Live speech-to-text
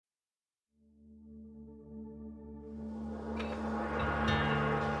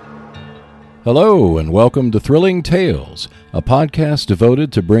Hello, and welcome to Thrilling Tales, a podcast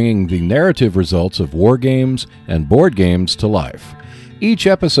devoted to bringing the narrative results of war games and board games to life. Each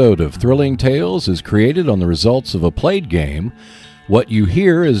episode of Thrilling Tales is created on the results of a played game. What you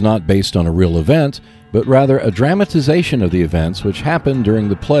hear is not based on a real event, but rather a dramatization of the events which happened during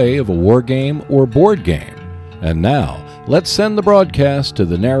the play of a war game or board game. And now, let's send the broadcast to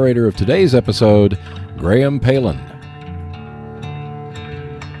the narrator of today's episode, Graham Palin.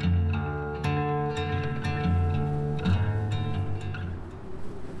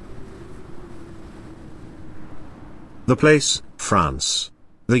 The place, France.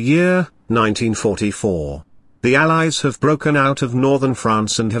 The year, 1944. The Allies have broken out of northern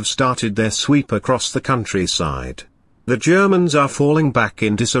France and have started their sweep across the countryside. The Germans are falling back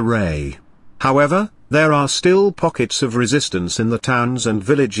in disarray. However, there are still pockets of resistance in the towns and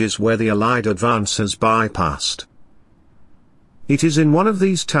villages where the Allied advance has bypassed. It is in one of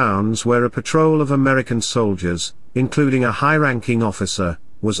these towns where a patrol of American soldiers, including a high-ranking officer,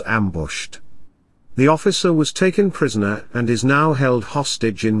 was ambushed. The officer was taken prisoner and is now held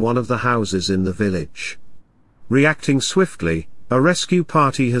hostage in one of the houses in the village. Reacting swiftly, a rescue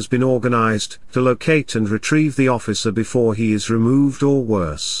party has been organized to locate and retrieve the officer before he is removed or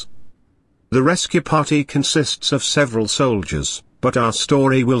worse. The rescue party consists of several soldiers, but our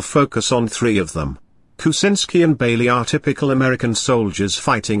story will focus on three of them. Kuczynski and Bailey are typical American soldiers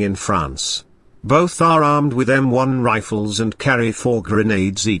fighting in France. Both are armed with M1 rifles and carry 4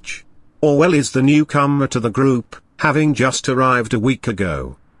 grenades each. Orwell is the newcomer to the group, having just arrived a week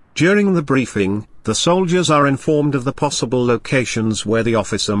ago. During the briefing, the soldiers are informed of the possible locations where the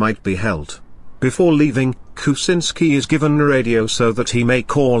officer might be held. Before leaving, Kuczynski is given a radio so that he may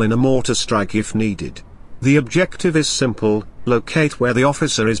call in a mortar strike if needed. The objective is simple: locate where the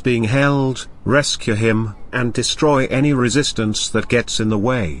officer is being held, rescue him, and destroy any resistance that gets in the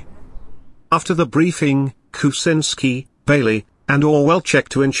way. After the briefing, Kuczynski, Bailey, and Orwell check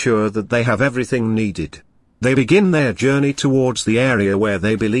to ensure that they have everything needed. They begin their journey towards the area where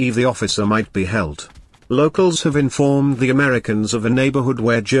they believe the officer might be held. Locals have informed the Americans of a neighborhood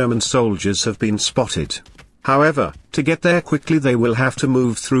where German soldiers have been spotted. However, to get there quickly they will have to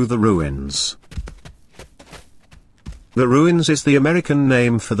move through the ruins. The ruins is the American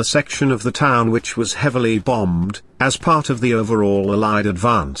name for the section of the town which was heavily bombed, as part of the overall Allied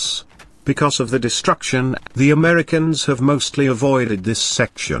advance. Because of the destruction, the Americans have mostly avoided this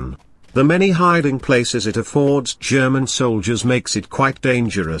section. The many hiding places it affords German soldiers makes it quite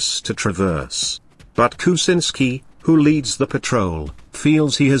dangerous to traverse. But Kuczynski, who leads the patrol,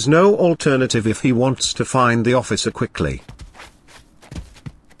 feels he has no alternative if he wants to find the officer quickly.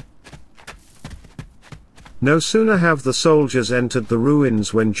 No sooner have the soldiers entered the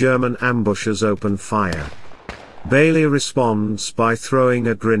ruins when German ambushers open fire. Bailey responds by throwing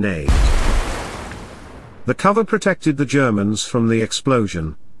a grenade. The cover protected the Germans from the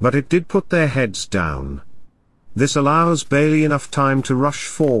explosion, but it did put their heads down. This allows Bailey enough time to rush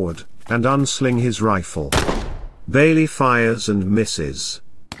forward and unsling his rifle. Bailey fires and misses.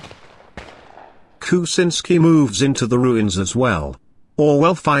 Kuczynski moves into the ruins as well.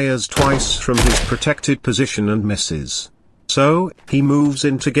 Orwell fires twice from his protected position and misses. So, he moves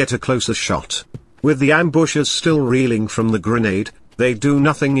in to get a closer shot. With the ambushers still reeling from the grenade, they do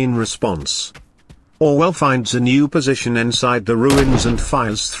nothing in response. Orwell finds a new position inside the ruins and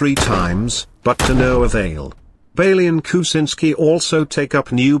fires 3 times, but to no avail. Bailey and Kuczynski also take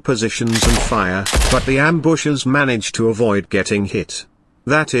up new positions and fire, but the ambushers manage to avoid getting hit.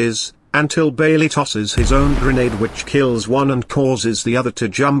 That is, until Bailey tosses his own grenade which kills one and causes the other to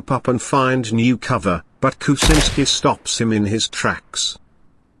jump up and find new cover, but Kuczynski stops him in his tracks.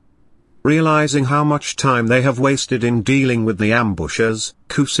 Realizing how much time they have wasted in dealing with the ambushers,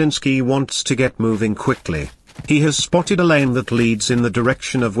 Kuczynski wants to get moving quickly. He has spotted a lane that leads in the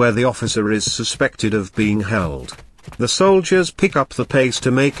direction of where the officer is suspected of being held. The soldiers pick up the pace to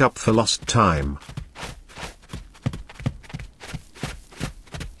make up for lost time.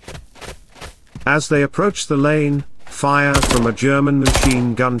 As they approach the lane, fire from a German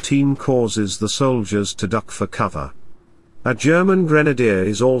machine gun team causes the soldiers to duck for cover. A German grenadier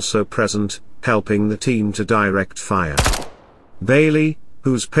is also present, helping the team to direct fire. Bailey,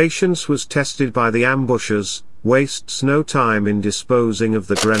 whose patience was tested by the ambushers, wastes no time in disposing of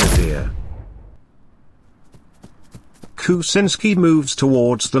the grenadier. Kuczynski moves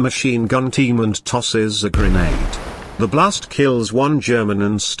towards the machine gun team and tosses a grenade. The blast kills one German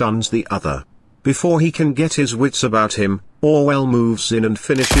and stuns the other. Before he can get his wits about him, Orwell moves in and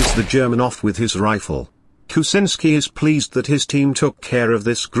finishes the German off with his rifle. Kuczynski is pleased that his team took care of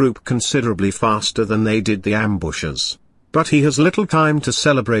this group considerably faster than they did the ambushers. But he has little time to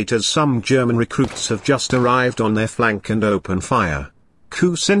celebrate as some German recruits have just arrived on their flank and open fire.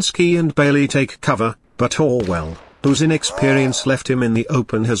 Kuczynski and Bailey take cover, but Orwell, whose inexperience left him in the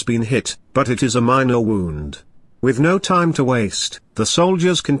open, has been hit, but it is a minor wound. With no time to waste, the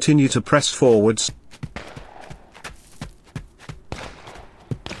soldiers continue to press forwards.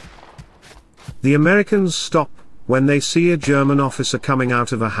 The Americans stop when they see a German officer coming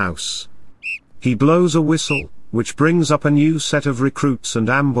out of a house. He blows a whistle, which brings up a new set of recruits and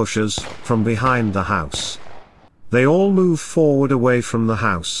ambushers from behind the house. They all move forward away from the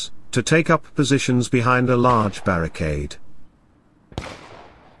house, to take up positions behind a large barricade.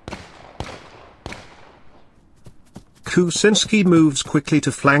 Kuczynski moves quickly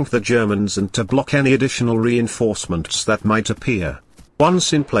to flank the Germans and to block any additional reinforcements that might appear.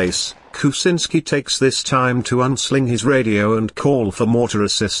 Once in place, Kuczynski takes this time to unsling his radio and call for mortar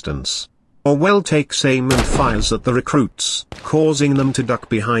assistance. Orwell takes aim and fires at the recruits, causing them to duck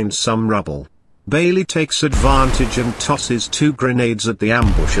behind some rubble. Bailey takes advantage and tosses 2 grenades at the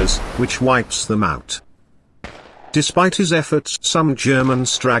ambushers, which wipes them out. Despite his efforts, some German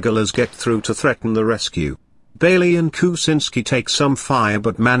stragglers get through to threaten the rescue. Bailey and Kuczynski take some fire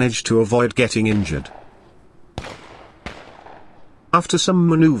but manage to avoid getting injured. After some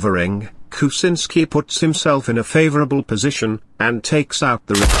maneuvering, Kuczynski puts himself in a favorable position, and takes out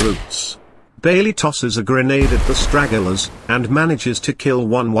the recruits. Bailey tosses a grenade at the stragglers, and manages to kill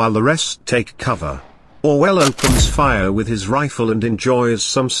one while the rest take cover. Orwell opens fire with his rifle and enjoys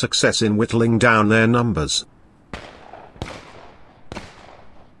some success in whittling down their numbers.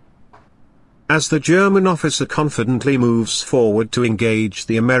 As the German officer confidently moves forward to engage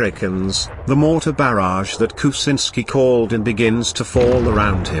the Americans, the mortar barrage that Kuczynski called in begins to fall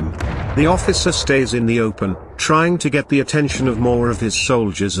around him. The officer stays in the open, trying to get the attention of more of his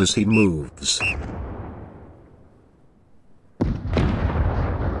soldiers as he moves.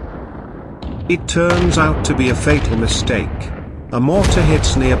 It turns out to be a fatal mistake. A mortar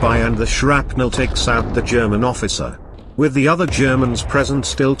hits nearby and the shrapnel takes out the German officer. With the other Germans present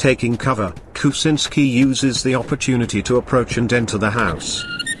still taking cover, Kuczynski uses the opportunity to approach and enter the house.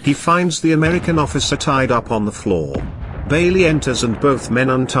 He finds the American officer tied up on the floor. Bailey enters and both men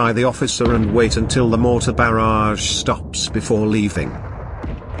untie the officer and wait until the mortar barrage stops before leaving.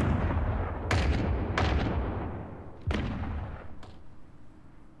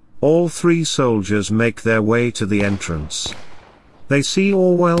 All 3 soldiers make their way to the entrance. They see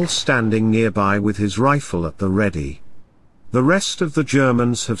Orwell standing nearby with his rifle at the ready. The rest of the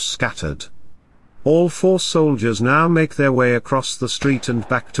Germans have scattered. All 4 soldiers now make their way across the street and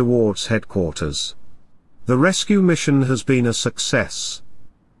back towards headquarters. The rescue mission has been a success.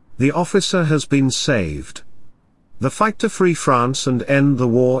 The officer has been saved. The fight to free France and end the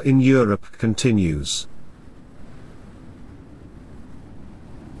war in Europe continues.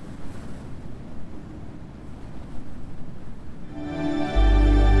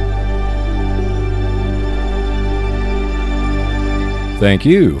 Thank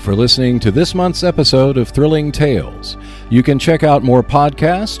you for listening to this month's episode of Thrilling Tales. You can check out more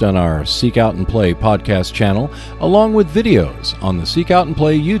podcasts on our Seek Out and Play podcast channel, along with videos on the Seek Out and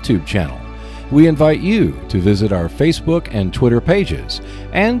Play YouTube channel. We invite you to visit our Facebook and Twitter pages,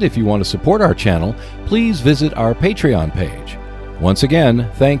 and if you want to support our channel, please visit our Patreon page. Once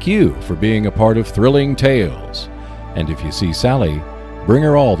again, thank you for being a part of Thrilling Tales. And if you see Sally, bring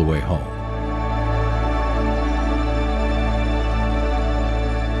her all the way home.